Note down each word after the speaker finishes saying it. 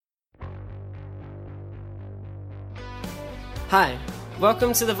Hi,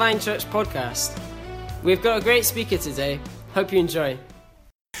 welcome to the Vine Church podcast. We've got a great speaker today. Hope you enjoy.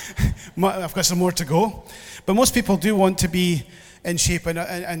 I've got some more to go, but most people do want to be in shape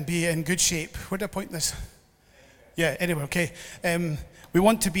and be in good shape. Where did I point this? Yeah, anyway, okay. We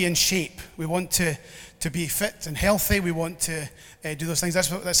want to be in shape. We want to be fit and healthy. We want to do those things. That's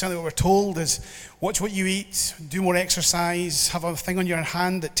certainly what we're told is watch what you eat, do more exercise, have a thing on your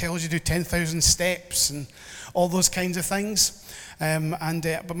hand that tells you to do 10,000 steps and all those kinds of things.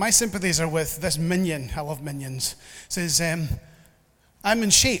 But my sympathies are with this minion. I love minions. It says, I'm in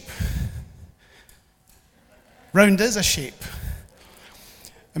shape. Round is a shape.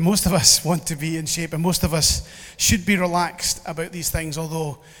 And most of us want to be in shape, and most of us should be relaxed about these things,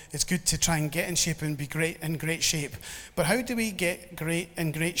 although it's good to try and get in shape and be in great shape. But how do we get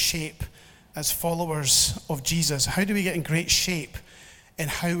in great shape as followers of Jesus? How do we get in great shape in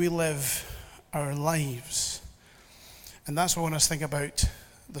how we live our lives? And that's what I want us to think about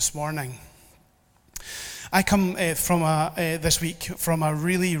this morning. I come this week from a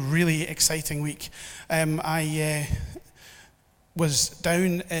really, really exciting week. I was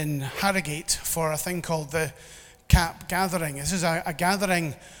down in Harrogate for a thing called the CAP Gathering. This is a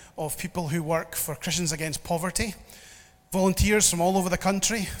gathering of people who work for Christians Against Poverty, volunteers from all over the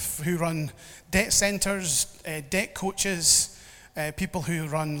country who run debt centres, debt coaches, people who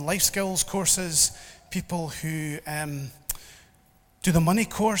run life skills courses, people who do the money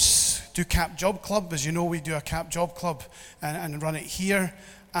course, do CAP Job Club. As you know, we do a CAP Job Club and run it here.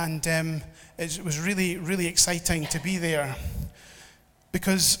 And it was really, really exciting to be there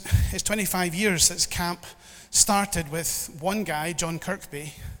because it's 25 years since CAP started with one guy, John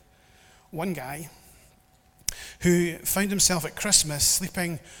Kirkby, one guy, who found himself at Christmas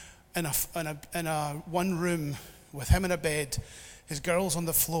sleeping in a one room with him in a bed, his girls on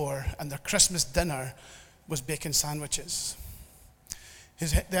the floor, and their Christmas dinner was bacon sandwiches.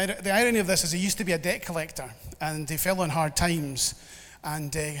 The irony of this is he used to be a debt collector, and he fell on hard times,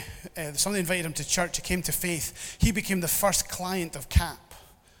 and somebody invited him to church. He came to faith. He became the first client of CAP.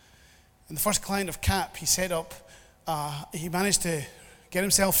 And the first client of CAP, he set up, he managed to get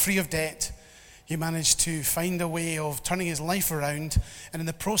himself free of debt. He managed to find a way of turning his life around, and in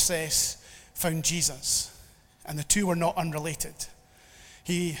the process, found Jesus. And the two were not unrelated.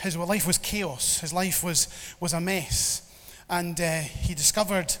 His life was chaos. His life was a mess. And he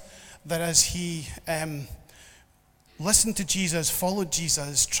discovered that as he listened to Jesus, followed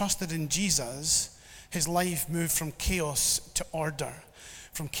Jesus, trusted in Jesus, his life moved from chaos to order,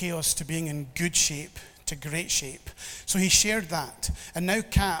 from chaos to being in good shape to great shape. So he shared that. And now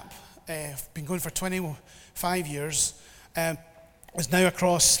CAP, been going for 25 years, is now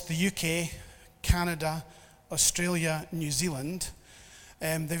across the UK, Canada, Australia, New Zealand.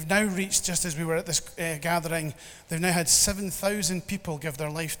 They've now reached, just as we were at this gathering, they've now had 7,000 people give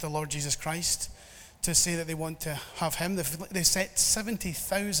their life to the Lord Jesus Christ to say that they want to have him. They've set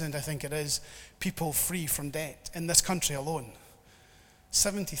 70,000, I think it is, people free from debt in this country alone.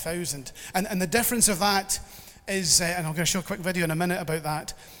 70,000. And the difference of that is, and I'm going to show a quick video in a minute about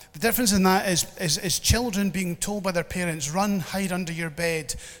that, the difference in that is children being told by their parents, run, hide under your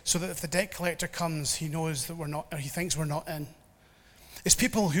bed, so that if the debt collector comes, he knows that we're not, or he thinks we're not in. It's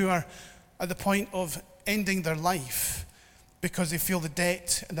people who are at the point of ending their life because they feel the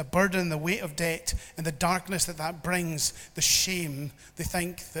debt and the burden and the weight of debt and the darkness that brings, the shame. They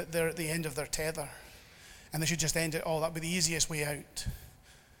think that they're at the end of their tether and they should just end it all. That would be the easiest way out.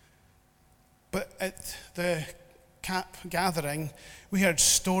 But at the CAP gathering, we heard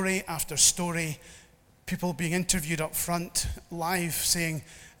story after story, people being interviewed up front, live, saying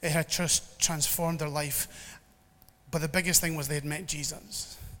it had just transformed their life. But the biggest thing was they had met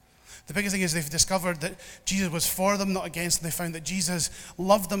Jesus. The biggest thing is they've discovered that Jesus was for them, not against them. They found that Jesus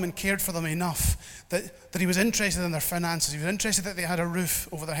loved them and cared for them enough that he was interested in their finances. He was interested that they had a roof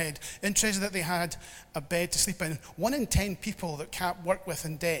over their head, interested that they had a bed to sleep in. 1 in 10 people that CAP work with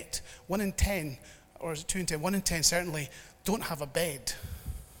in debt, 1 in 10, or is it 2 in 10? 1 in 10 certainly, don't have a bed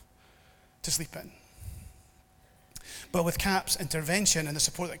to sleep in. But with CAP's intervention and the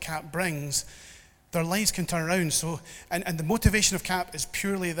support that CAP brings, their lives can turn around. So, and the motivation of CAP is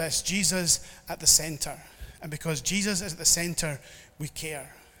purely this: Jesus at the center. And because Jesus is at the center, we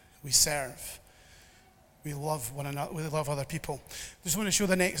care, we serve, we love one another, we love other people. Just want to show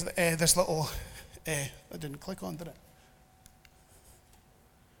the next, this little, I didn't click on, did it?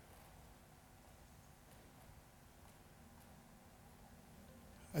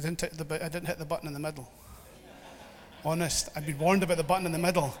 I didn't hit the button in the middle. Honest, I've been warned about the button in the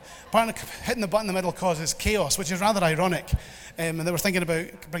middle. Apparently hitting the button in the middle causes chaos, which is rather ironic. And they were thinking about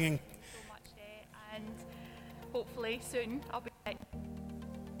bringing so much debt, and hopefully hopefully soon I'll be back.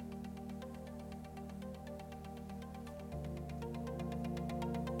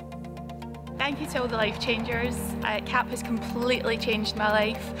 Thank you to all the life changers. CAP has completely changed my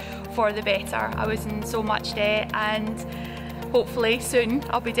life for the better. I was in so much debt and hopefully soon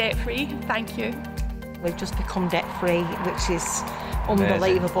I'll be debt free. Thank you. We've just become debt free, which is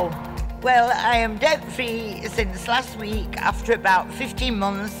unbelievable. Well, I am debt free since last week after about 15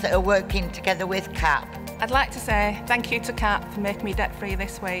 months of working together with CAP. I'd like to say thank you to CAP for making me debt free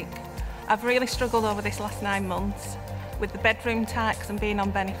this week. I've really struggled over this last 9 months with the bedroom tax and being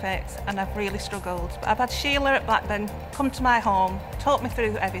on benefits, and I've really struggled. But I've had Sheila at Blackburn come to my home, talk me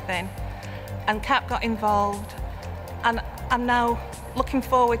through everything, and CAP got involved, and I'm now looking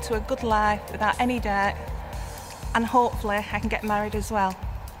forward to a good life without any debt, and hopefully I can get married as well.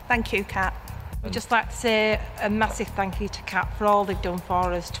 Thank you, CAP. I'd just like to say a massive thank you to CAP for all they've done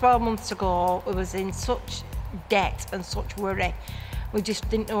for us. 12 months ago, we was in such debt and such worry. We just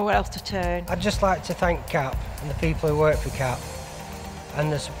didn't know where else to turn. I'd just like to thank CAP and the people who work for CAP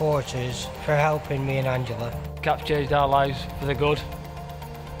and the supporters for helping me and Angela. CAP's changed our lives for the good.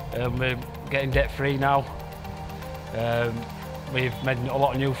 We're getting debt free now. We've made a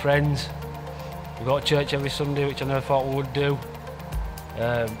lot of new friends. We go to church every Sunday, which I never thought we would do.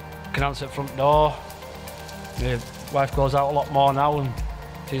 Can answer the front door. My wife goes out a lot more now and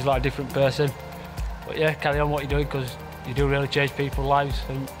she's like a different person. But yeah, carry on what you're doing because you do really change people's lives,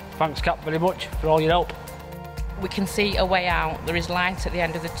 and thanks CAP very much for all your help. We can see a way out. There is light at the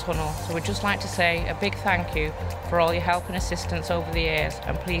end of the tunnel, so we'd just like to say a big thank you for all your help and assistance over the years,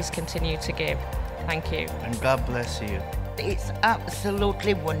 and please continue to give. Thank you. And God bless you. It's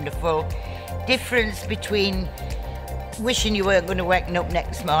absolutely wonderful. Difference between wishing you weren't going to wake up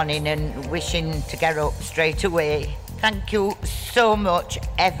next morning and wishing to get up straight away. Thank you so much,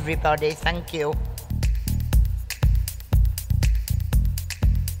 everybody. Thank you.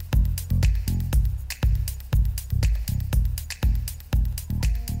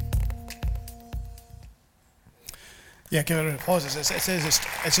 Yeah, give it a applause.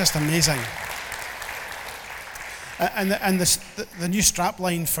 It's just amazing. And the new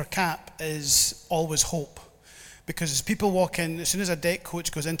strapline for CAP is always hope. Because as people walk in, as soon as a debt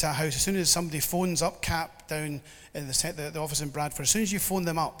coach goes into a house, as soon as somebody phones up CAP down in the office in Bradford, as soon as you phone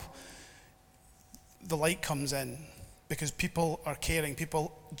them up, the light comes in. Because people are caring,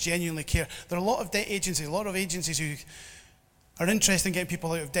 people genuinely care. There are a lot of debt agencies, who are interested in getting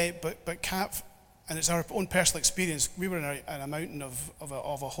people out of debt, but CAP, and it's our own personal experience, we were in a mountain of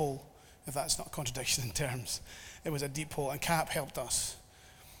a hole, if that's not a contradiction in terms. It was a deep hole, and CAP helped us.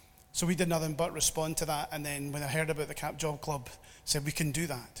 So we did nothing but respond to that, and then when I heard about the CAP Job Club, said we can do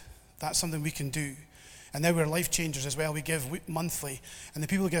that. That's something we can do. And now we're life changers as well. We give monthly, and the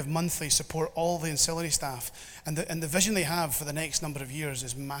people who give monthly support all the ancillary staff. And the vision they have for the next number of years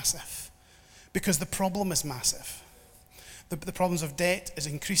is massive, because the problem is massive. The problems of debt is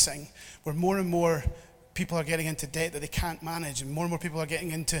increasing, where more and more people are getting into debt that they can't manage, and more people are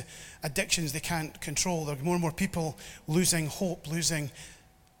getting into addictions they can't control. There are more and more people losing hope, losing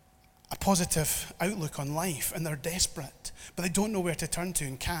a positive outlook on life, and they're desperate, but they don't know where to turn to,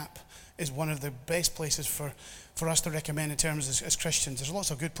 and CAP is one of the best places for us to recommend in terms as Christians. There's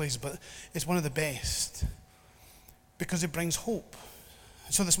lots of good places, but it's one of the best because it brings hope.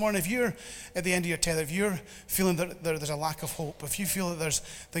 So this morning, if you're at the end of your tether, if you're feeling that there's a lack of hope, if you feel that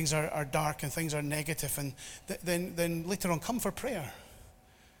things are dark and things are negative, and then later on come for prayer.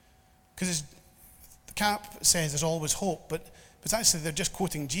 Because the CAP says there's always hope, but actually they're just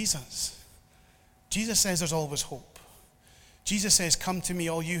quoting Jesus. Jesus says there's always hope. Jesus says, come to me,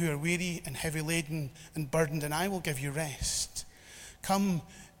 all you who are weary and heavy laden and burdened, and I will give you rest. Come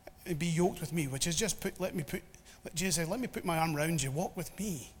and be yoked with me, which is just Jesus said, let me put my arm around you, walk with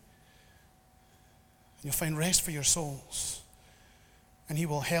me. And you'll find rest for your souls. And he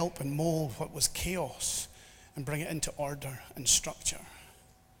will help and mold what was chaos and bring it into order and structure.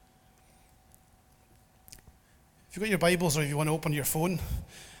 If you've got your Bibles, or if you want to open your phone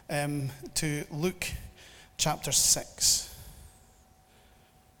to Luke chapter 6.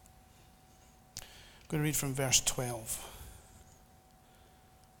 I'm going to read from verse 12.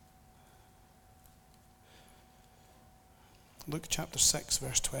 Luke chapter 6,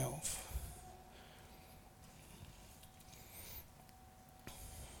 verse 12.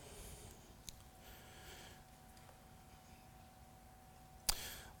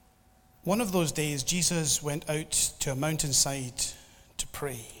 One of those days, Jesus went out to a mountainside to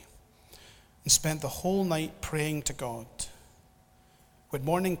pray and spent the whole night praying to God. When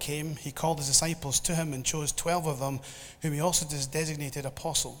morning came, he called his disciples to him and chose 12 of them, whom he also designated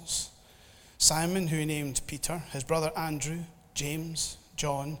apostles, Simon, who he named Peter, his brother Andrew, James,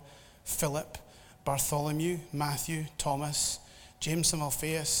 John, Philip, Bartholomew, Matthew, Thomas, James son of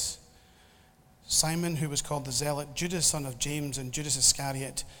Alphaeus, Simon, who was called the Zealot, Judas, son of James, and Judas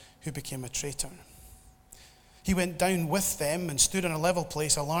Iscariot, who became a traitor. He went down with them and stood on a level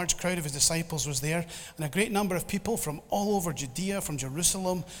place. A large crowd of his disciples was there, and a great number of people from all over Judea, from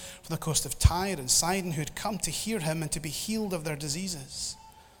Jerusalem, from the coast of Tyre and Sidon, who had come to hear him and to be healed of their diseases.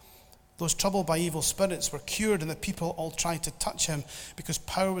 Those troubled by evil spirits were cured, and the people all tried to touch him, because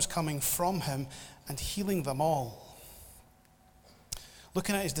power was coming from him and healing them all.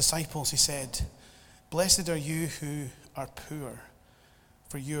 Looking at his disciples, he said, "Blessed are you who are poor,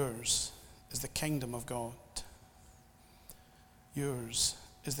 for yours is the kingdom of God." Yours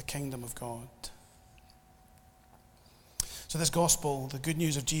is the kingdom of God. So this gospel, the good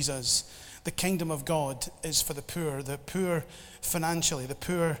news of Jesus, the kingdom of God is for the poor financially, the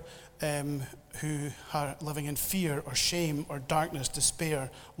poor who are living in fear or shame or darkness,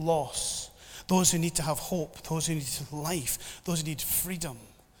 despair, loss, those who need to have hope, those who need life, those who need freedom.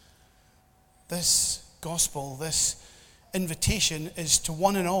 This gospel, this invitation is to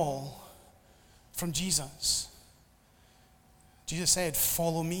one and all from Jesus. Jesus said,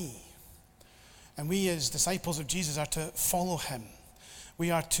 "Follow me." And we as disciples of Jesus are to follow him.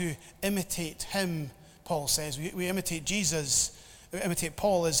 We are to imitate him, Paul says. We imitate Jesus, we imitate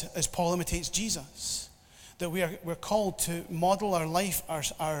Paul as Paul imitates Jesus. That we're called to model our life,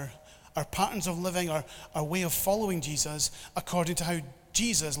 our patterns of living, our way of following Jesus according to how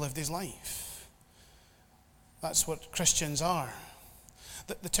Jesus lived his life. That's what Christians are.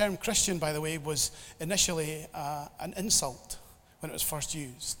 The term Christian, by the way, was initially an insult when it was first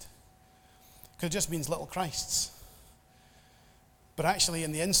used, because it just means little Christs. But actually,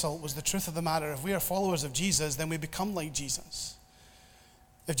 in the insult was the truth of the matter. If we are followers of Jesus, then we become like Jesus.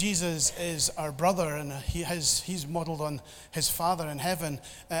 If Jesus is our brother and he's modeled on his Father in heaven,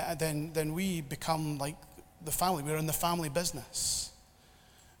 then we become like the family. We're in the family business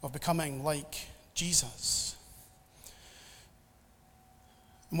of becoming like Jesus.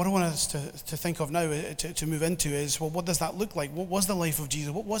 And what I want us to think of now, to move into is, well, what does that look like? What was the life of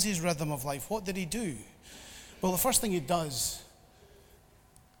Jesus? What was his rhythm of life? What did he do? Well, the first thing he does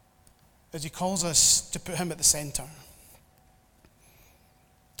is he calls us to put him at the center.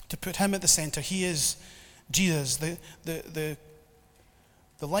 To put him at the center. He is Jesus. The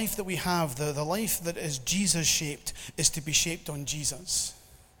life that we have, the life that is Jesus shaped, is to be shaped on Jesus.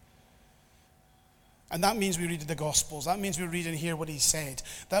 And that means we read the Gospels. That means we read and hear what he said.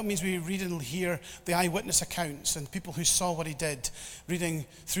 That means we read and hear the eyewitness accounts and people who saw what he did, reading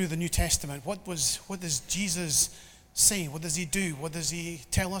through the New Testament. What does Jesus say? What does he do? What does he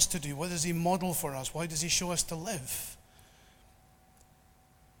tell us to do? What does he model for us? Why does he show us to live?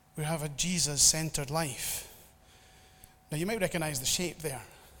 We have a Jesus-centered life. Now, you might recognize the shape there.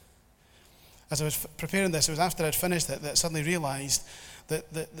 As I was preparing this, it was after I'd finished it that I suddenly realized that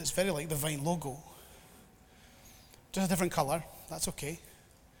it's very like the Vine logo. Just a different color, that's okay.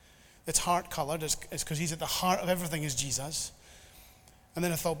 It's heart colored, it's because he's at the heart of everything is Jesus. And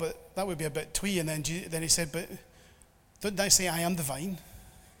then I thought, but that would be a bit twee. And then he said, but don't I say I am the vine?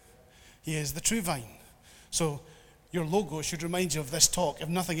 He is the true vine. So your logo should remind you of this talk. If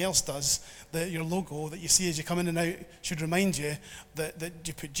nothing else does, your logo that you see as you come in and out should remind you that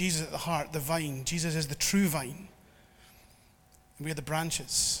you put Jesus at the heart, the vine. Jesus is the true vine. And we are the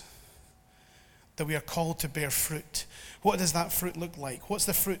branches. That we are called to bear fruit. What does that fruit look like? What's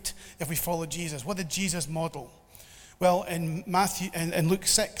the fruit if we follow Jesus? What did Jesus model? Well, in Luke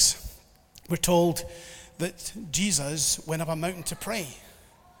 6, we're told that Jesus went up a mountain to pray.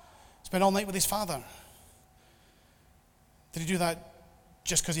 Spent all night with his Father. Did he do that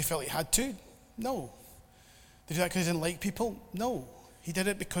just because he felt he had to? No. Did he do that because he didn't like people? No. He did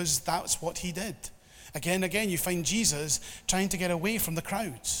it because that's what he did. Again, you find Jesus trying to get away from the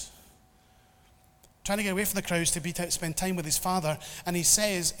crowds. Trying to get away from the crowds to spend time with his Father. And he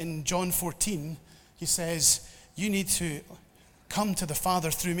says in John 14, he says, you need to come to the Father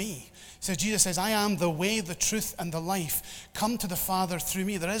through me. Jesus says, I am the way, the truth, and the life. Come to the Father through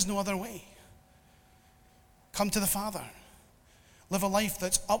me. There is no other way. Come to the Father. Live a life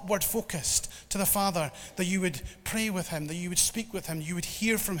that's upward focused to the Father, that you would pray with him, that you would speak with him, you would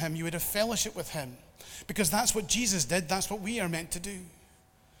hear from him, you would have fellowship with him. Because that's what Jesus did, that's what we are meant to do.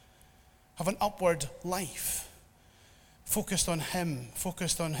 Have an upward life, focused on him,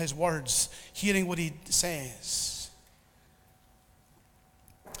 focused on his words, hearing what he says.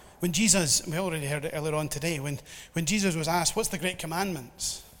 When Jesus, we already heard it earlier on today, when Jesus was asked, what's the great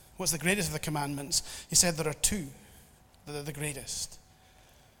commandments? What's the greatest of the commandments? He said there are two that are the greatest.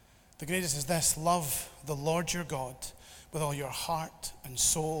 The greatest is this: love the Lord your God with all your heart and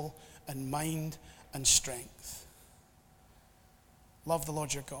soul and mind and strength. Love the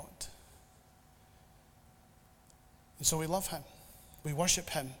Lord your God. And so we love him. We worship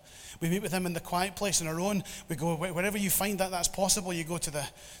him. We meet with him in the quiet place on our own. We go wherever you find that's possible. You go to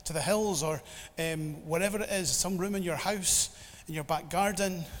the hills or wherever it is, some room in your house, in your back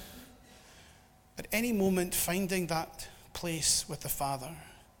garden. At any moment, finding that place with the Father.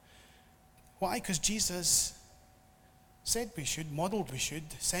 Why? Because Jesus said we should, modeled we should,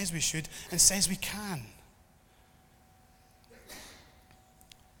 says we should, and says we can.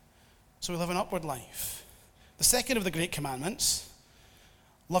 So we live an upward life. The second of the great commandments,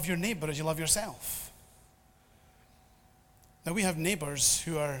 love your neighbor as you love yourself. Now we have neighbors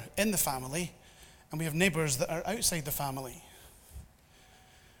who are in the family, and we have neighbors that are outside the family.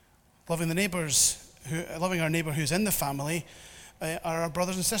 Loving our neighbor who's in the family are our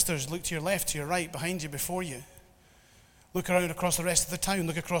brothers and sisters. Look to your left, to your right, behind you, before you. Look around across the rest of the town.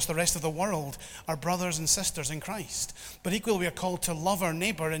 Look across the rest of the world. Our brothers and sisters in Christ. But equally, we are called to love our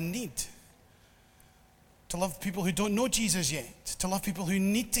neighbor in need. To love people who don't know Jesus yet. To love people who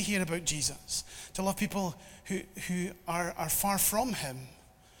need to hear about Jesus. To love people who are far from him.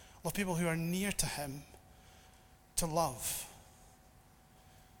 Love people who are near to him. To love.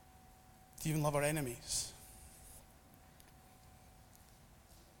 To even love our enemies.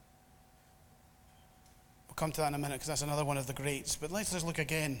 We'll come to that in a minute because that's another one of the greats. But let's just look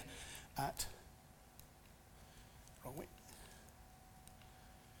again at... Wrong way.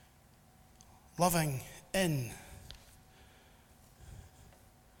 Loving in.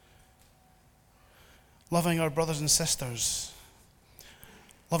 Loving our brothers and sisters.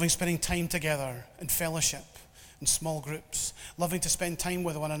 Loving spending time together in fellowship, in small groups. Loving to spend time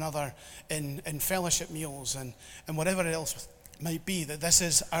with one another in fellowship meals and whatever else might be. That this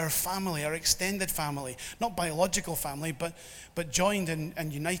is our family, our extended family. Not biological family, but joined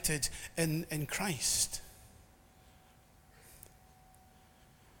and united in Christ.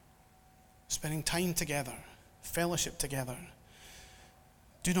 Spending time together, fellowship together.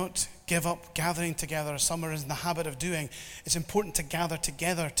 Do not give up gathering together as some are in the habit of doing. It's important to gather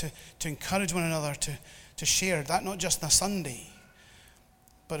together, to encourage one another, to share. That not just on a Sunday,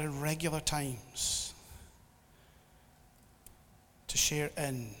 but at regular times. To share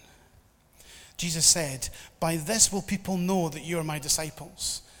in. Jesus said, "By this will people know that you are my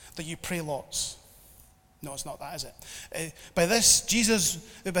disciples, that you pray lots." No, it's not that, is it? By this,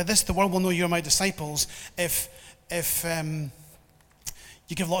 the world will know you're my disciples if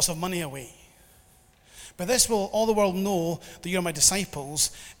you give lots of money away. By this will all the world know that you're my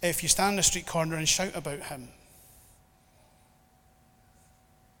disciples if you stand in a street corner and shout about him.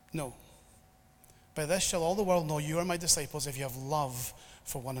 No. By this shall all the world know you are my disciples if you have love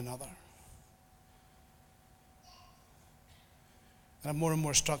for one another. And I'm more and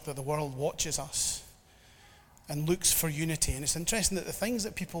more struck that the world watches us and looks for unity. And it's interesting that the things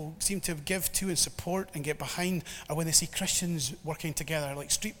that people seem to give to and support and get behind are when they see Christians working together,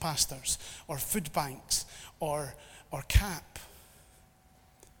 like street pastors or food banks or CAP.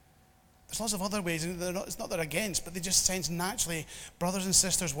 There's lots of other ways, and it's not they're against, but they just sense naturally brothers and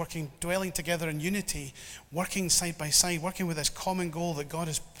sisters working, dwelling together in unity, working side by side, working with this common goal that God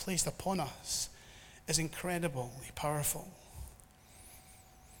has placed upon us is incredibly powerful.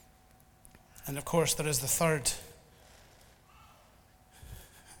 And of course, there is the third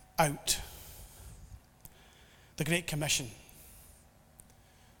out. The Great Commission.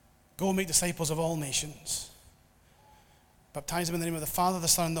 Go and make disciples of all nations. Baptize them in the name of the Father, the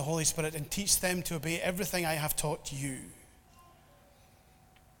Son, and the Holy Spirit, and teach them to obey everything I have taught you.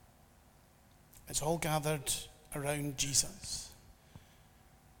 It's all gathered around Jesus.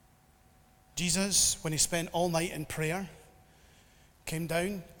 Jesus, when he spent all night in prayer, came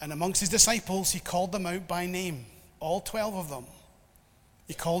down, and amongst his disciples, he called them out by name, all 12 of them.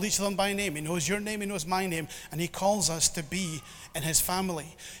 He called each of them by name. He knows your name, he knows my name, and he calls us to be in his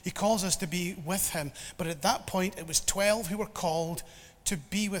family. He calls us to be with him. But at that point, it was 12 who were called to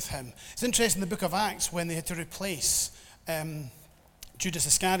be with him. It's interesting in the book of Acts, when they had to replace Judas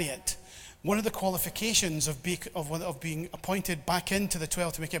Iscariot, one of the qualifications of being appointed back into the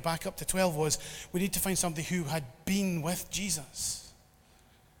 12 to make it back up to 12 was we need to find somebody who had been with Jesus.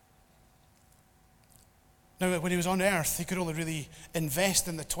 Now, when he was on earth, he could only really invest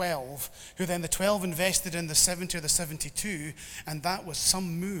in the 12, who then the 12 invested in the 70 or the 72, and that was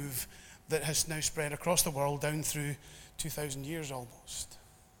some move that has now spread across the world down through 2,000 years almost.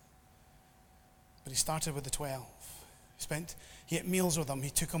 But he started with the 12. He He ate meals with them. He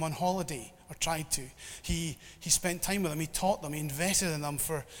took them on holiday, or tried to. He spent time with them. He taught them. He invested in them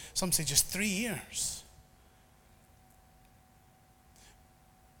for, some say, just 3 years.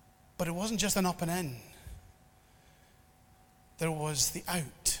 But it wasn't just an up and in. There was the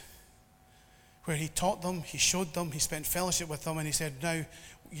out, where he taught them, he showed them, he spent fellowship with them, and he said, now,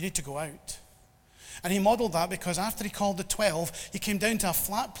 you need to go out. And he modeled that because after he called the 12, he came down to a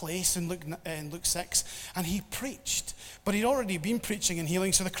flat place in Luke 6, and he preached. But he'd already been preaching and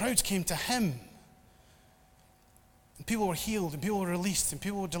healing, so the crowds came to him. And people were healed, and people were released, and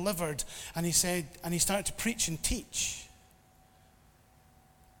people were delivered. And he started to preach and teach.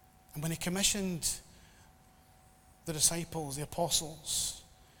 And when he commissioned the disciples, the apostles,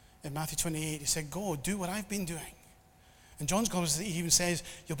 in Matthew 28, he said, go, do what I've been doing. And John's Gospel, he even says,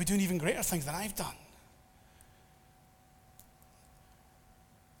 you'll be doing even greater things than I've done.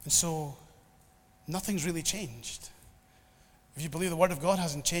 And so, nothing's really changed. If you believe the Word of God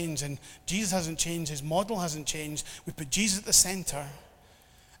hasn't changed, and Jesus hasn't changed, his model hasn't changed, we put Jesus at the center,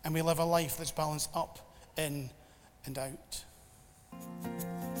 and we live a life that's balanced up, in, and out.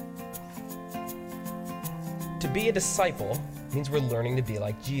 To be a disciple means we're learning to be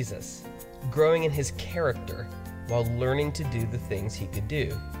like Jesus, growing in his character while learning to do the things he could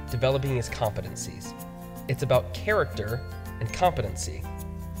do, developing his competencies. It's about character and competency.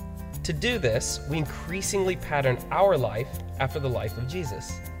 To do this, we increasingly pattern our life after the life of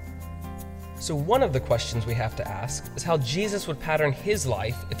Jesus. So one of the questions we have to ask is how Jesus would pattern his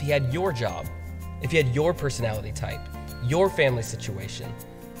life if he had your job, if he had your personality type, your family situation,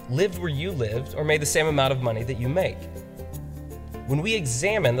 lived where you lived, or made the same amount of money that you make. When we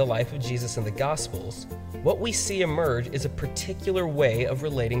examine the life of Jesus in the Gospels, what we see emerge is a particular way of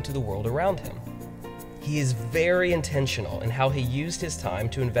relating to the world around him. He is very intentional in how he used his time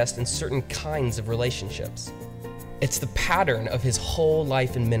to invest in certain kinds of relationships. It's the pattern of his whole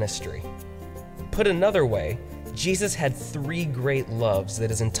life and ministry. Put another way, Jesus had 3 great loves that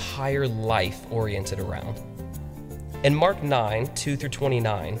his entire life oriented around. In Mark 9,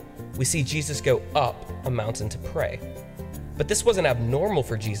 2-29, we see Jesus go up a mountain to pray. But this wasn't abnormal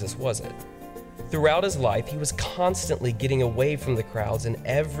for Jesus, was it? Throughout his life, he was constantly getting away from the crowds and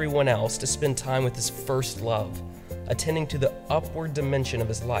everyone else to spend time with his first love, attending to the upward dimension of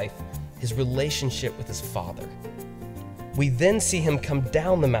his life, his relationship with his Father. We then see him come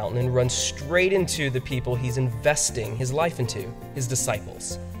down the mountain and run straight into the people he's investing his life into, his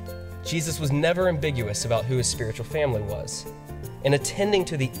disciples. Jesus was never ambiguous about who his spiritual family was. In attending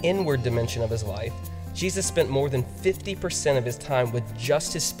to the inward dimension of his life, Jesus spent more than 50% of his time with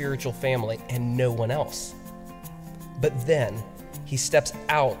just his spiritual family and no one else. But then, he steps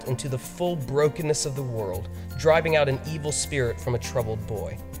out into the full brokenness of the world, driving out an evil spirit from a troubled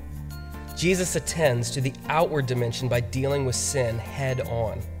boy. Jesus attends to the outward dimension by dealing with sin head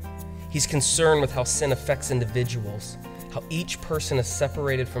on. He's concerned with how sin affects individuals, how each person is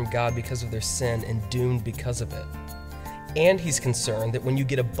separated from God because of their sin and doomed because of it. And he's concerned that when you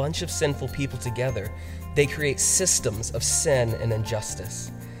get a bunch of sinful people together, they create systems of sin and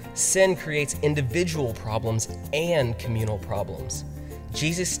injustice. Sin creates individual problems and communal problems.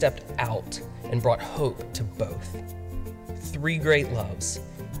 Jesus stepped out and brought hope to both. 3 great loves.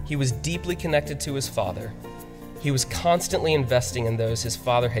 He was deeply connected to his Father. He was constantly investing in those his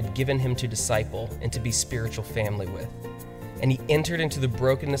Father had given him to disciple and to be spiritual family with. And he entered into the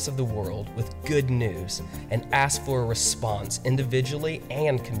brokenness of the world with good news and asked for a response individually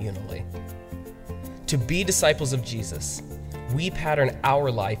and communally. To be disciples of Jesus, we pattern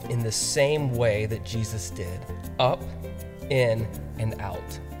our life in the same way that Jesus did, up, in, and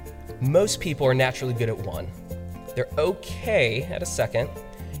out. Most people are naturally good at one. They're okay at a second,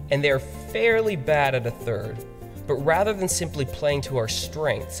 and they're fairly bad at a third. But rather than simply playing to our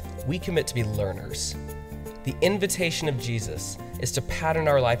strengths, we commit to be learners. The invitation of Jesus is to pattern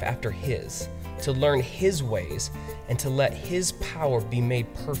our life after his, to learn his ways, and to let his power be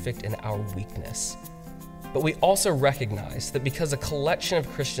made perfect in our weakness. But we also recognize that because a collection of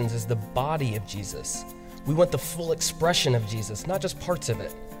Christians is the body of Jesus, we want the full expression of Jesus, not just parts of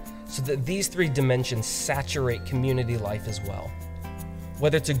it, so that these 3 dimensions saturate community life as well.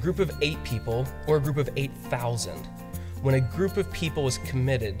 Whether it's a group of 8 people or a group of 8,000, when a group of people is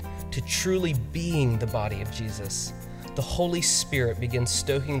committed to truly being the body of Jesus, the Holy Spirit begins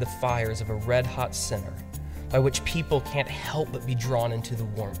stoking the fires of a red-hot center by which people can't help but be drawn into the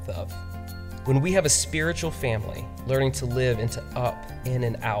warmth of. When we have a spiritual family learning to live into up, in,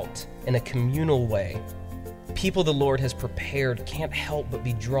 and out in a communal way, people the Lord has prepared can't help but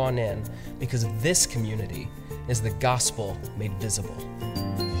be drawn in because this community is the gospel made visible.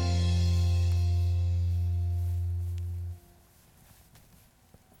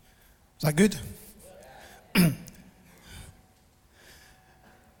 Is that good? And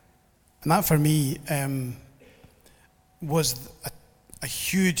that for me was a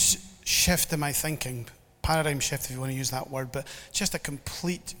huge shift in my thinking, paradigm shift if you want to use that word, but just a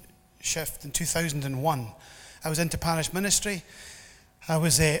complete shift. In 2001, I was into parish ministry. I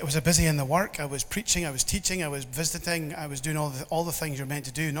was busy in the work. I was preaching, I was teaching, I was visiting, I was doing all the things you're meant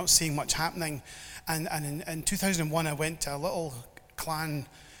to do, not seeing much happening. And in 2001, I went to a little clan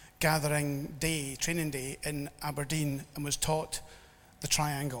gathering day, training day in Aberdeen, and was taught the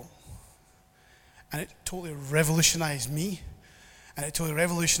triangle. And it totally revolutionized me, and it totally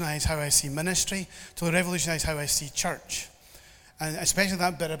revolutionized how I see ministry, totally revolutionized how I see church. And especially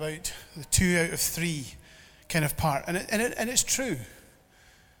that bit about the 2 out of 3 kind of part. And it's true.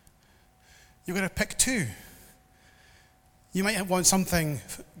 You've got to pick 2. You might want something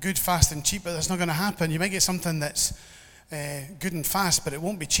good, fast, and cheap, but that's not going to happen. You might get something that's good and fast, but it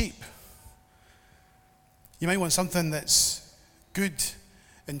won't be cheap. You might want something that's good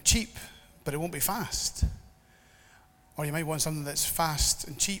and cheap, but it won't be fast. Or you might want something that's fast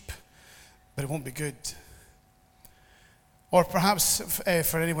and cheap, but it won't be good. Or perhaps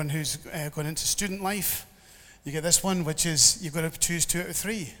for anyone who's going into student life, you get this one, which is you've got to choose 2 out of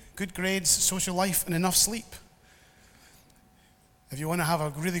 3. Good grades, social life, and enough sleep. If you want to have a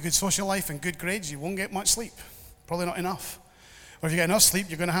really good social life and good grades, you won't get much sleep. Probably not enough. Or if you get enough sleep,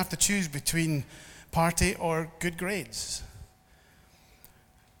 you're going to have to choose between party or good grades.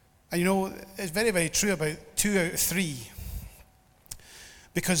 And you know, it's very, very true about 2 out of 3.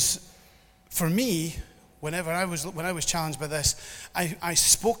 Because for me, when I was challenged by this, I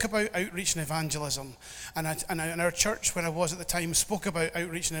spoke about outreach and evangelism. And our church, where I was at the time, spoke about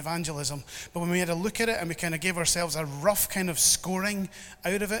outreach and evangelism. But when we had a look at it and we kind of gave ourselves a rough kind of scoring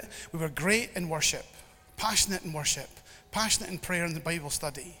out of it, we were great in worship, passionate in worship, passionate in prayer and the Bible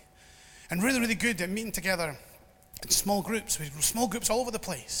study. And really, really good at meeting together in small groups. We were small groups all over the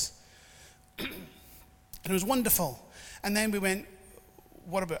place. And it was wonderful. And then we went,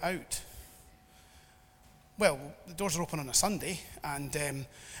 what about out? Well, the doors are open on a Sunday, and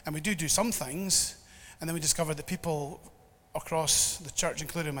we do some things, and then we discovered that people across the church,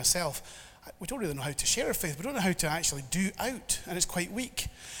 including myself, we don't really know how to share our faith. We don't know how to actually do out, and it's quite weak.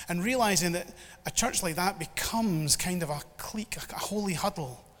 And realizing that a church like that becomes kind of a clique, a holy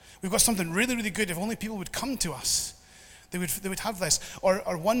huddle. We've got something really, really good. If only people would come to us, they would have this.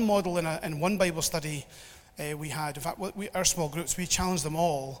 Or one model in one Bible study we had, in fact, our small groups, we challenged them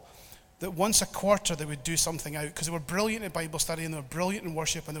all that once a quarter they would do something out, because they were brilliant in Bible study, and they were brilliant in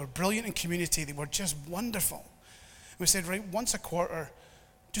worship, and they were brilliant in community. They were just wonderful. And we said, right, once a quarter,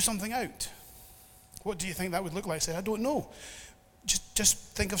 do something out. What do you think that would look like? I said, I don't know. Just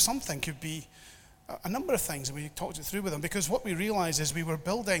think of something. Could be a number of things, and we talked it through with them, because what we realized is we were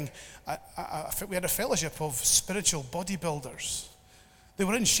building, we had a fellowship of spiritual bodybuilders. They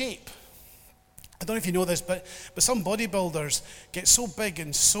were in shape. I don't know if you know this, but some bodybuilders get so big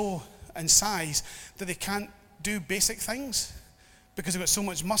and so in size that they can't do basic things because they've got so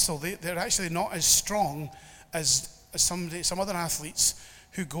much muscle. They're actually not as strong as some other athletes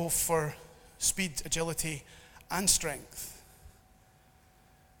who go for speed, agility, and strength.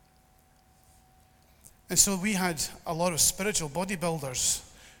 And so we had a lot of spiritual bodybuilders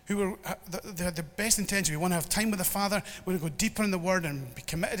who they had the best intention. We want to have time with the Father. We want to go deeper in the Word and be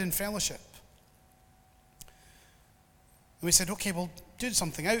committed in fellowship. And we said, okay, we'll do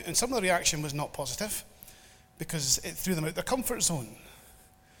something out. And some of the reaction was not positive because it threw them out their comfort zone.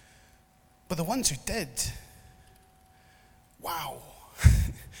 But the ones who did, wow.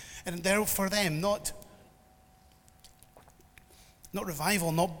 And there for them, not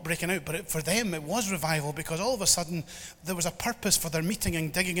revival, not breaking out, but for them it was revival, because all of a sudden there was a purpose for their meeting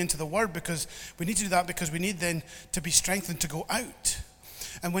and digging into the Word, because we need to do that because we need then to be strengthened to go out.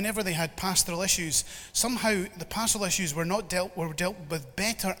 And whenever they had pastoral issues, somehow the pastoral issues were dealt with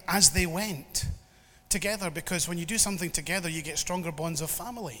better as they went together, because when you do something together, you get stronger bonds of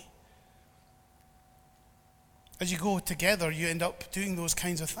family. As you go together, you end up doing those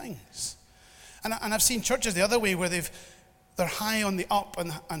kinds of things. And I've seen churches the other way where they're high on the up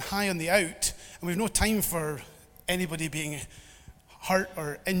and high on the out, and we've no time for anybody being hurt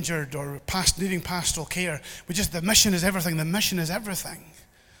or injured or needing pastoral care. The mission is everything. The mission is everything.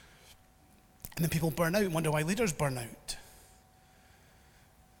 And then people burn out and wonder why leaders burn out.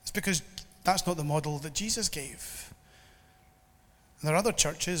 It's because that's not the model that Jesus gave. And there are other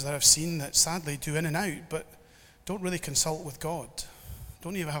churches that I've seen that sadly do in and out, but don't really consult with God.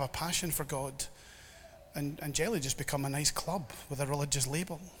 Don't even have a passion for God. And generally just become a nice club with a religious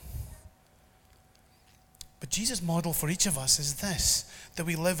label. But Jesus' model for each of us is this, that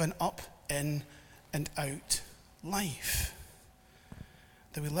we live an up, in, and out life.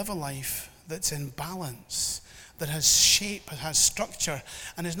 That we live a life that's in balance, that has shape, has structure.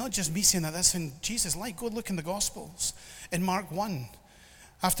 And it's not just me saying that, that's in Jesus' life. Go look in the Gospels. In Mark 1,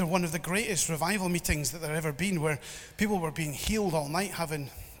 after one of the greatest revival meetings that there ever been, where people were being healed all night, having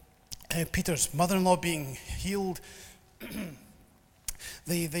Peter's mother-in-law being healed,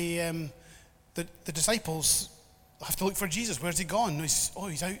 the disciples have to look for Jesus. Where's he gone? He's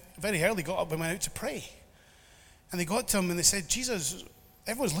out very early, got up and went out to pray. And they got to him and they said, Jesus,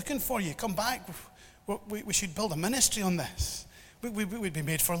 everyone's looking for you. Come back. We should build a ministry on this. We'd be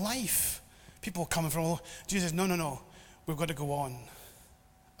made for life. People coming from, Jesus, no. We've got to go on.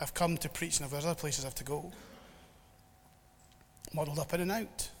 I've come to preach, and if there's other places I have to go. Modeled up in and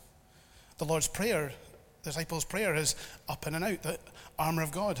out. The Lord's Prayer, the disciples' prayer is up in and out. The armor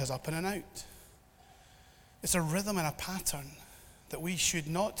of God has up in and out. It's a rhythm and a pattern that we should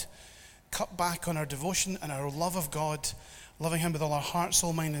not cut back on our devotion and our love of God, loving him with all our heart,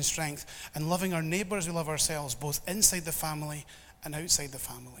 soul, mind, and strength, and loving our neighbor as we love ourselves, both inside the family and outside the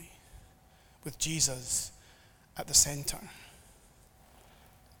family, with Jesus at the center.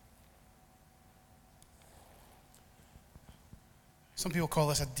 Some people call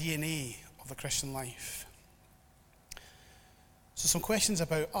this a DNA of the Christian life. So some questions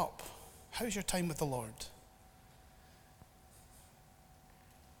about up. How's your time with the Lord?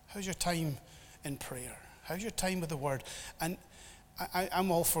 How's your time in prayer? How's your time with the Word? And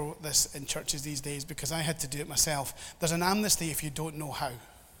I'm all for this in churches these days because I had to do it myself. There's an amnesty if you don't know how.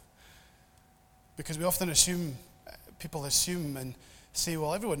 Because we often people assume and say,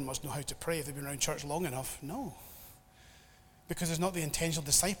 well, everyone must know how to pray if they've been around church long enough. No. Because it's not the intentional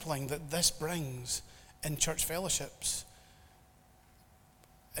discipling that this brings in church fellowships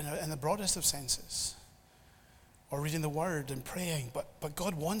in the broadest of senses. Or reading the Word and praying. But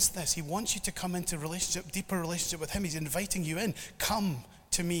God wants this. He wants you to come into deeper relationship with him. He's inviting you in. Come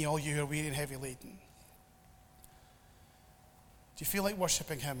to me, all you who are weary and heavy laden. Do you feel like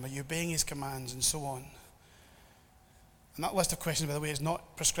worshiping him? Are you obeying his commands and so on? And that list of questions, by the way, is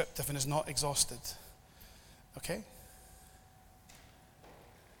not prescriptive and is not exhausted. Okay?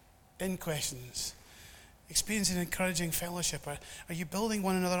 In questions. Experiencing encouraging fellowship. Are you building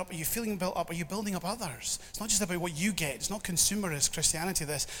one another up? Are you feeling built up? Are you building up others? It's not just about what you get. It's not consumerist Christianity,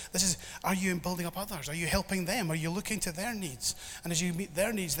 this is, are you building up others? Are you helping them? Are you looking to their needs? And as you meet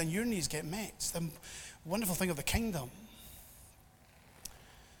their needs, then your needs get met. It's the wonderful thing of the kingdom.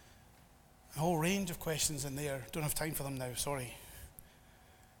 A whole range of questions in there. Don't have time for them now, sorry.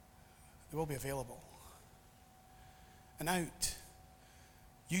 They will be available. And out.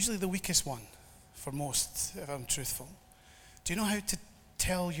 Usually the weakest one. For most, if I'm truthful. Do you know how to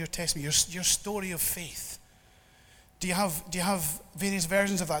tell your testimony, your story of faith? Do you have various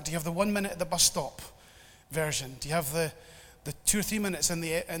versions of that? Do you have the 1 minute at the bus stop version? Do you have the 2 or 3 minutes in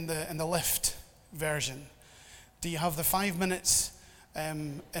the lift version? Do you have the 5 minutes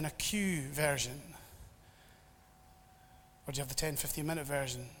in a queue version? Or do you have the 10, 15 minute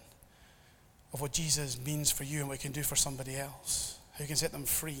version of what Jesus means for you and what he can do for somebody else? How you can set them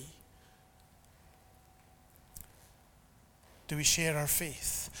free? Do we share our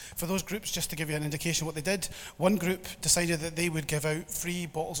faith? For those groups, just to give you an indication of what they did, one group decided that they would give out free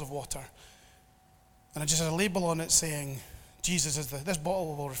bottles of water. And it just had a label on it saying, this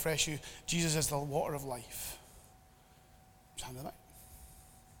bottle will refresh you. Jesus is the water of life. Just hand it back.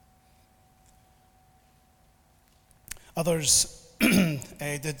 Others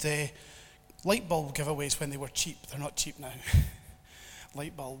did the light bulb giveaways when they were cheap. They're not cheap now.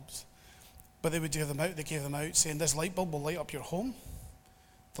 Light bulbs. But they would give them out. They gave them out saying, this light bulb will light up your home.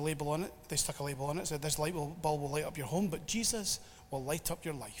 The label on it, they stuck a label on it, said this light bulb will light up your home, but Jesus will light up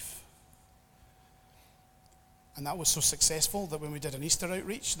your life. And that was so successful that when we did an Easter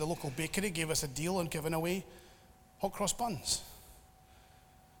outreach, the local bakery gave us a deal on giving away hot cross buns.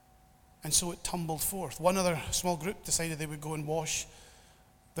 And so it tumbled forth. One other small group decided they would go and wash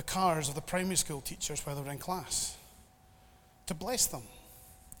the cars of the primary school teachers while they were in class to bless them.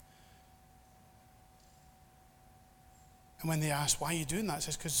 And when they asked, why are you doing that? It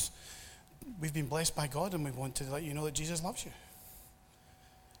says, because we've been blessed by God and we want to let you know that Jesus loves you.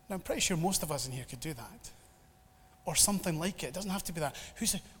 Now, I'm pretty sure most of us in here could do that. Or something like it. It doesn't have to be that.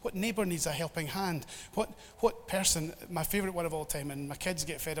 What neighbour needs a helping hand? What person, my favourite one of all time, and my kids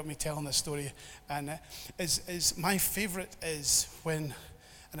get fed up me telling this story, and is my favourite is when,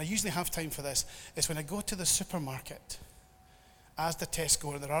 and I usually have time for this, is when I go to the supermarket, as the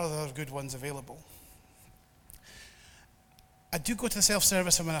Tesco, there are other good ones available. I do go to the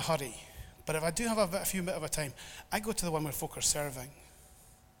self-service, I'm in a hurry, But if I do have a few bit of a time, I go to the one where folk are serving.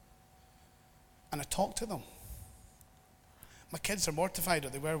 And I talk to them. My kids are mortified, or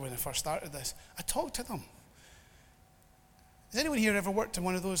they were when I first started this. I talk to them. Has anyone here ever worked in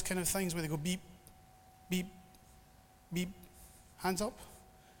one of those kind of things where they go beep, beep, beep, hands up?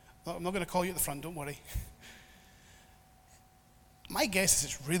 I'm not going to call you at the front, don't worry. My guess is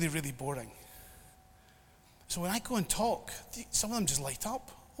it's really, really boring. So when I go and talk, some of them just light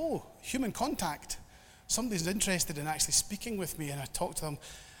up. Oh, human contact. Somebody's interested in actually speaking with me, and I talk to them.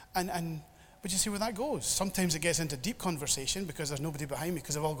 But you see where that goes. Sometimes it gets into deep conversation because there's nobody behind me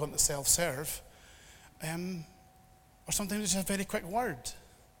because they've all gone to self-serve. Or sometimes it's just a very quick word.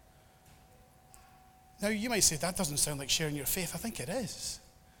 Now, you might say, that doesn't sound like sharing your faith. I think it is.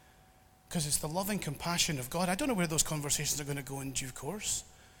 Because it's the loving compassion of God. I don't know where those conversations are going to go in due course.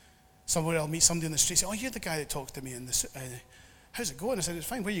 Somewhere I'll meet somebody in the street and say, oh, you're the guy that talked to me in this. How's it going? I said, it's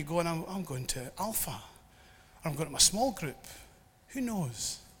fine. Where are you going? I'm going to Alpha. Or I'm going to my small group. Who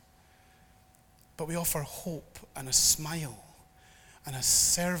knows? But we offer hope and a smile and a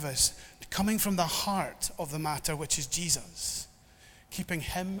service coming from the heart of the matter, which is Jesus. Keeping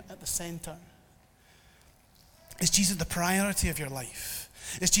him at the center. Is Jesus the priority of your life?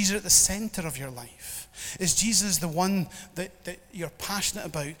 Is Jesus at the center of your life? Is Jesus the one that you're passionate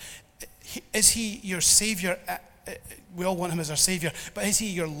about? Is he your Savior? We all want him as our Savior, but is he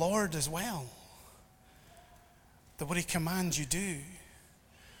your Lord as well? That what he commands you do,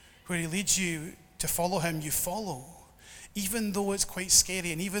 where he leads you to follow him, you follow. Even though it's quite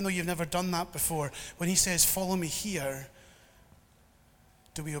scary, and even though you've never done that before, when he says, follow me here,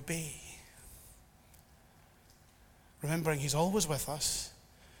 do we obey? Remembering he's always with us.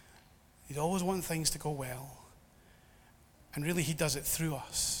 He's always wanting things to go well. And really he does it through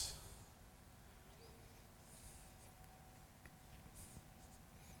us.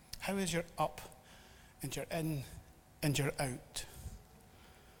 How is your up and your in and your out?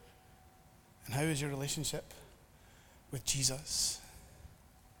 And how is your relationship with Jesus?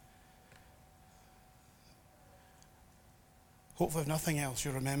 Hopefully, if nothing else,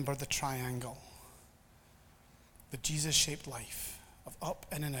 you remember the triangle. The Jesus-shaped life of up,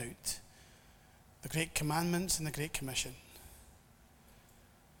 in, and out. The great commandments and the great commission.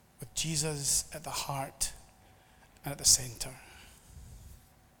 With Jesus at the heart and at the center.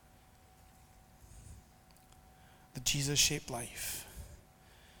 The Jesus-shaped life.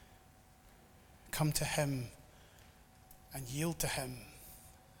 Come to him and yield to him.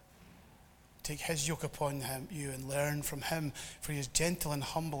 Take his yoke upon you and learn from him, for he is gentle and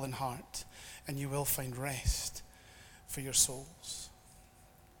humble in heart, and you will find rest for your souls.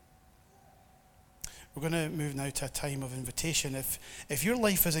 We're going to move now to a time of invitation. If your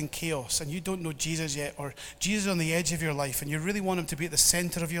life is in chaos and you don't know Jesus yet, or Jesus is on the edge of your life and you really want him to be at the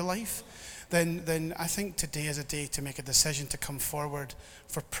center of your life, then I think today is a day to make a decision to come forward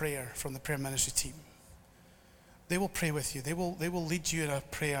for prayer from the prayer ministry team. They will pray with you. They will lead you in a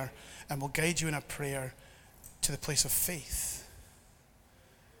prayer and will guide you in a prayer to the place of faith,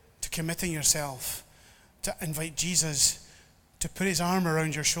 to committing yourself, to invite Jesus to put his arm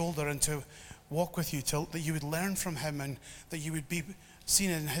around your shoulder and to walk with you, that you would learn from him and that you would be seen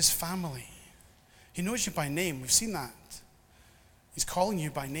in his family. He knows you by name. We've seen that. He's calling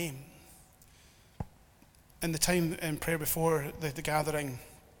you by name. In the time in prayer before the gathering,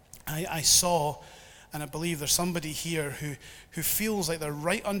 I saw, and I believe there's somebody here who feels like they're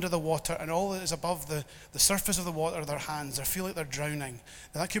right under the water and all that is above the surface of the water are their hands. They feel like they're drowning.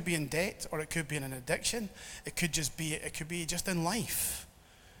 Now, that could be in debt, or it could be in an addiction. It could be just in life.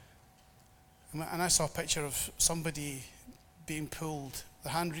 And I saw a picture of somebody being pulled, the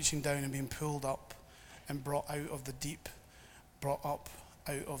hand reaching down and being pulled up and brought out of the deep, brought up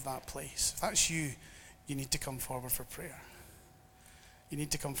out of that place. If that's you, you need to come forward for prayer. You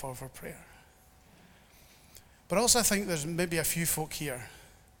need to come forward for prayer. But also I think there's maybe a few folk here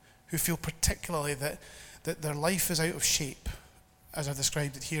who feel particularly that their life is out of shape, as I've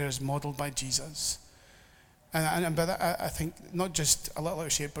described it here, as modeled by Jesus. And by that, I think not just a little out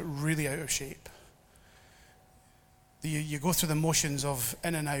of shape, but really out of shape. You go through the motions of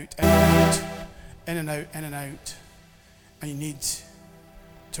in and out, in and out, in and out, in and out, and you need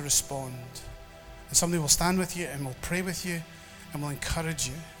to respond. And somebody will stand with you and will pray with you and will encourage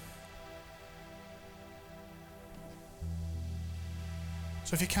you.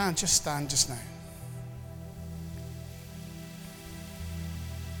 So if you can, just stand just now.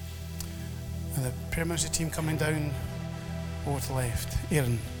 And the prayer ministry team coming down over to the left.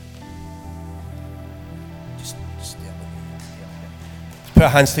 Aaron. Just stay up. Let's put our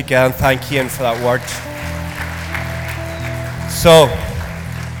hands together and thank Iain for that word. So,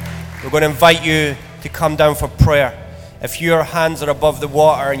 We're going to invite you to come down for prayer. If your hands are above the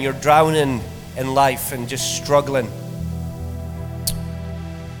water and you're drowning in life and just struggling,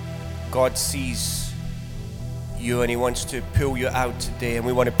 God sees you and He wants to pull you out today, and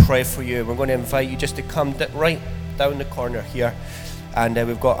we want to pray for you. We're going to invite you just to come right down the corner here, and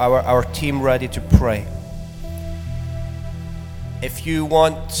we've got our team ready to pray. If you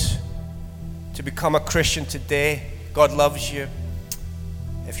want to become a Christian today, God loves you.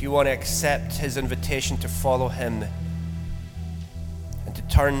 If you want to accept His invitation to follow Him and to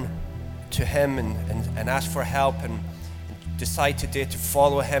turn to Him and ask for help and decide today to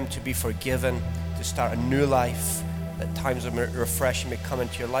follow Him, to be forgiven, to start a new life, that times of refreshing may come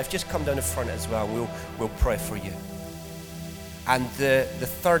into your life, just come down the front as well. We'll pray for you. And the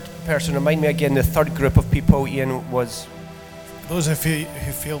third person, remind me again, the third group of people, Iain, was... Those who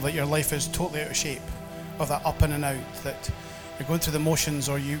feel that your life is totally out of shape, of that up in and out, that you're going through the motions,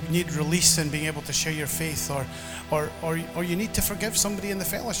 or you need release in being able to share your faith, or you need to forgive somebody in the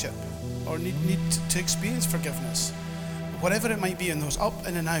fellowship, or need to experience forgiveness. Whatever it might be in those up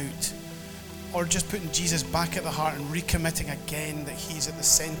in and out, or just putting Jesus back at the heart and recommitting again that He's at the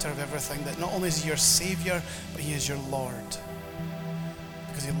center of everything, that not only is He your Savior, but He is your Lord.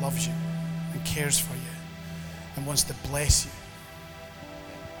 Because He loves you and cares for you and wants to bless you.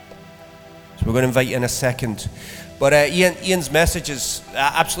 So we're going to invite you in a second. But Iain's message is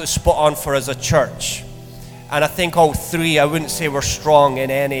absolutely spot on for us as a church. And I think all three, I wouldn't say we're strong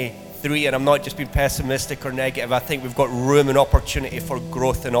in any three, and I'm not just being pessimistic or negative. I think we've got room and opportunity for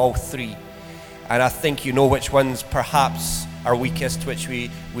growth in all three. And I think you know which ones perhaps are weakest, which we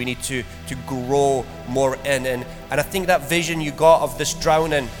need to grow more in. And I think that vision you got of this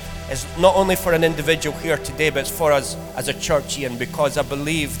drowning is not only for an individual here today, but it's for us as a church, Iain, because I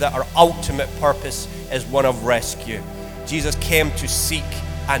believe that our ultimate purpose is one of rescue. Jesus came to seek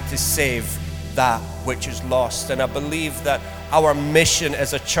and to save that which is lost. And I believe that our mission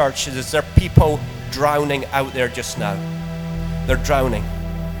as a church is there are people drowning out there just now. They're drowning.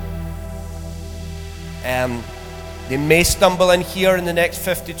 They may stumble in here in the next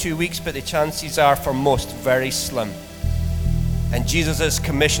 52 weeks, but the chances are for most very slim. And Jesus has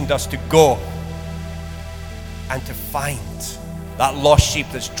commissioned us to go and to find that lost sheep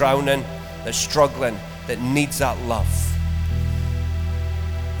that's drowning, that's struggling, that needs that love.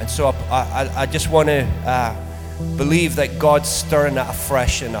 And so I just want to believe that God's stirring that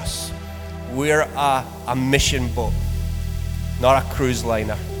afresh in us. We're a mission boat, not a cruise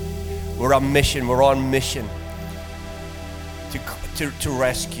liner. We're on mission to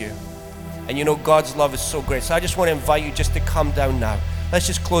rescue. And you know, God's love is so great. So I just want to invite you just to come down now. Let's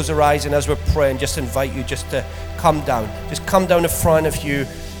just close our eyes, and as we're praying, just invite you just to come down. Just come down the front if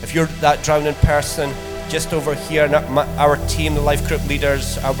you're that drowning person. Just over here, and our team, the life group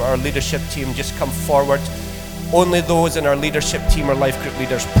leaders, our leadership team, just come forward. Only those in our leadership team or life group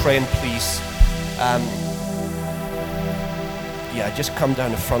leaders praying, please. Just come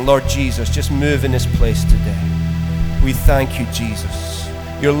down the front. Lord Jesus, just move in this place today. We thank you, Jesus.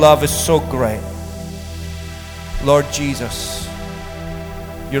 Your love is so great. Lord Jesus,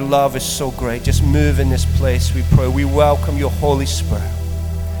 your love is so great. Just move in this place, we pray. We welcome your Holy Spirit.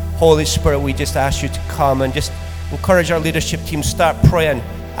 Holy Spirit, we just ask you to come and just encourage our leadership team. Start praying.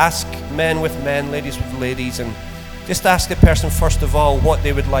 Ask men with men, ladies with ladies, and just ask the person first of all what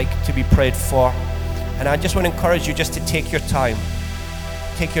they would like to be prayed for. And I just want to encourage you just to take your time.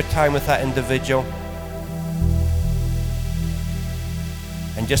 Take your time with that individual.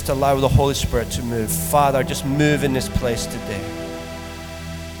 And just allow the Holy Spirit to move. Father, just move in this place today.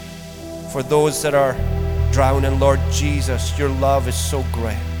 For those that are drowning, Lord Jesus, your love is so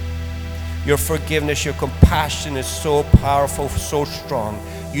great. Your forgiveness, your compassion is so powerful, so strong.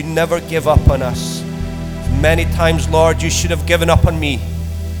 You never give up on us. Many times, Lord, you should have given up on me.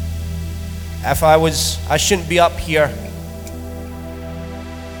 If I shouldn't be up here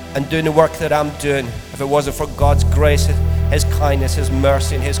and doing the work that I'm doing if it wasn't for God's grace, His kindness, His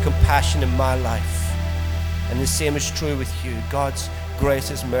mercy, and His compassion in my life. And the same is true with you. God's grace,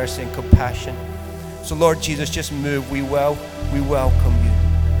 His mercy, and compassion. So Lord Jesus, just move. We welcome you.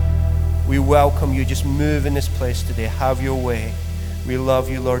 We welcome you. Just move in this place today. Have your way. We love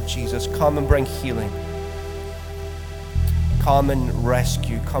you, Lord Jesus. Come and bring healing. Come and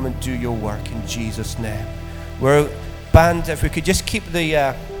rescue. Come and do your work in Jesus' name. We're band, if we could just keep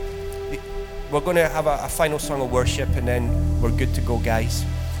we're going to have a final song of worship, and then we're good to go, guys.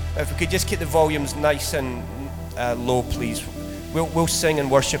 If we could just keep the volumes nice and low, please. We'll sing and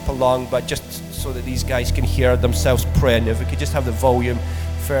worship along, but just so that these guys can hear themselves praying, if we could just have the volume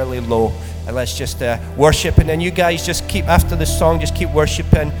fairly low. And let's just worship. And then you guys just keep, after the song, just keep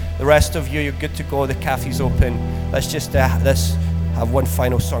worshiping. The rest of you, you're good to go. The cafe's open. Let's just let's have one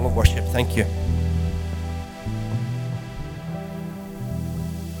final song of worship. Thank you.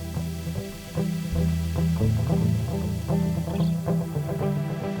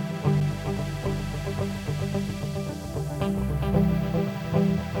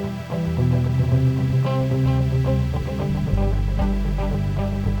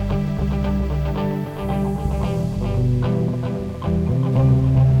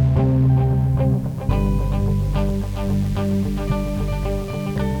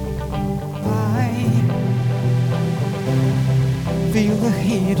 Feel the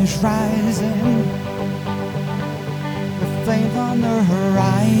heat is rising, the flames on the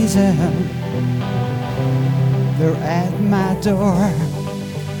horizon, they're at my door.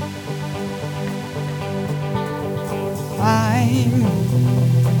 I'm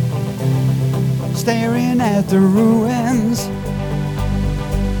staring at the ruins,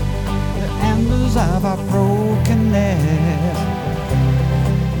 the embers of our brokenness,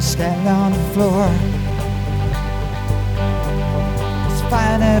 scattered on the floor. If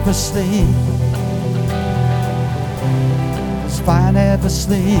I never sleep, if I never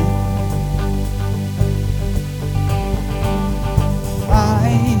sleep, I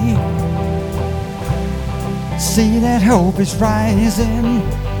see that hope is rising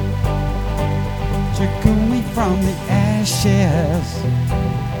to cool me from the ashes,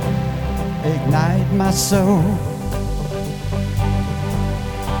 ignite my soul.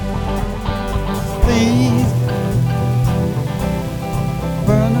 Please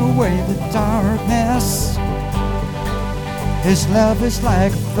burn away the darkness. His love is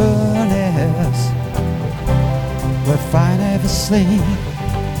like a furnace where fire never sleep.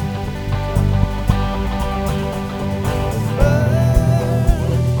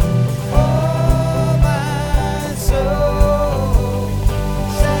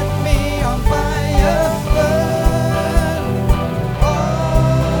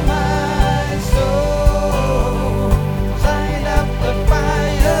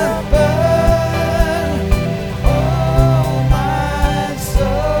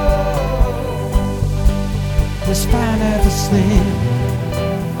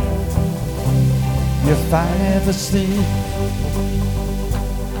 If I never sleep,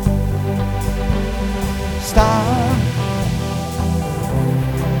 star,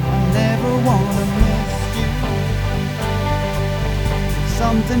 I never wanna miss you.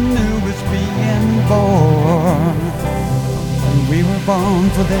 Something new is being born, and we were born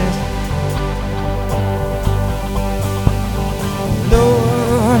for this.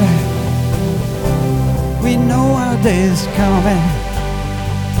 Lord, we know our day's coming.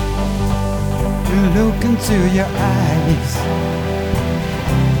 Look into your eyes,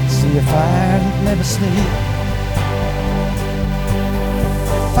 see a fire that never sleeps.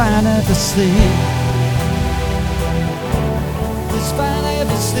 Fire never sleeps. This fire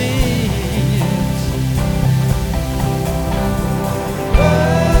never sleeps.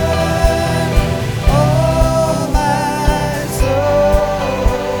 Burn, oh my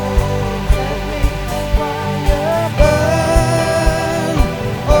soul, let me fire burn,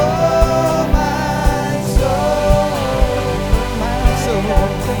 oh my soul,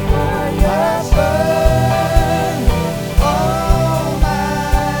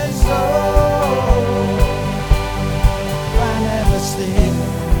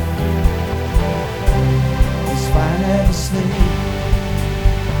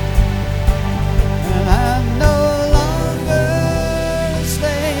 and I'm no longer a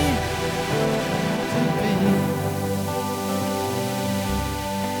slave to be.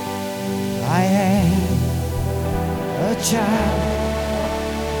 I am a child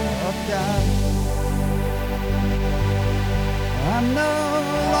of God. I'm no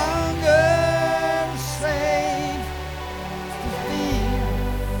longer a slave to fear.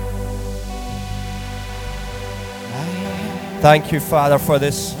 Thank you, Father, for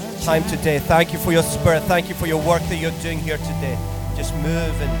this time today. Thank you for your Spirit. Thank you for your work that you're doing here today. Just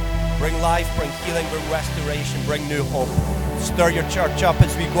move and bring life, bring healing, bring restoration, bring new hope. Stir your church up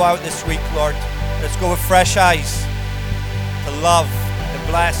as we go out this week, Lord. Let's go with fresh eyes to love, to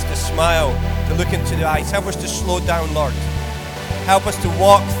bless, to smile, to look into the eyes. Help us to slow down, Lord. Help us to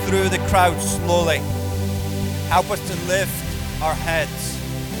walk through the crowd slowly. Help us to lift our heads.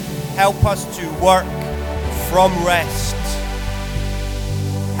 Help us to work from rest.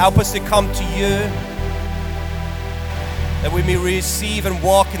 Help us to come to you, that we may receive and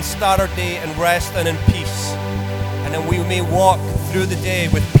walk and start our day in rest and in peace. And then we may walk through the day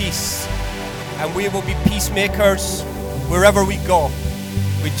with peace. And we will be peacemakers wherever we go.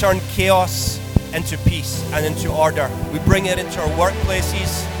 We turn chaos into peace and into order. We bring it into our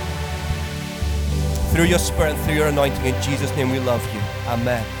workplaces through your Spirit and through your anointing. In Jesus' name we love you.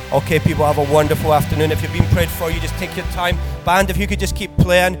 Amen. Okay, people, have a wonderful afternoon. If you've been prayed for, you just take your time. Band, if you could just keep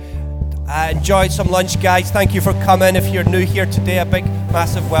playing. Enjoy some lunch, guys. Thank you for coming. If you're new here today, a big,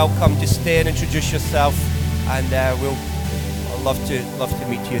 massive welcome. Just stay and introduce yourself, and I'd love to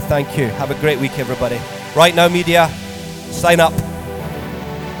meet you. Thank you. Have a great week, everybody. Right Now Media, sign up.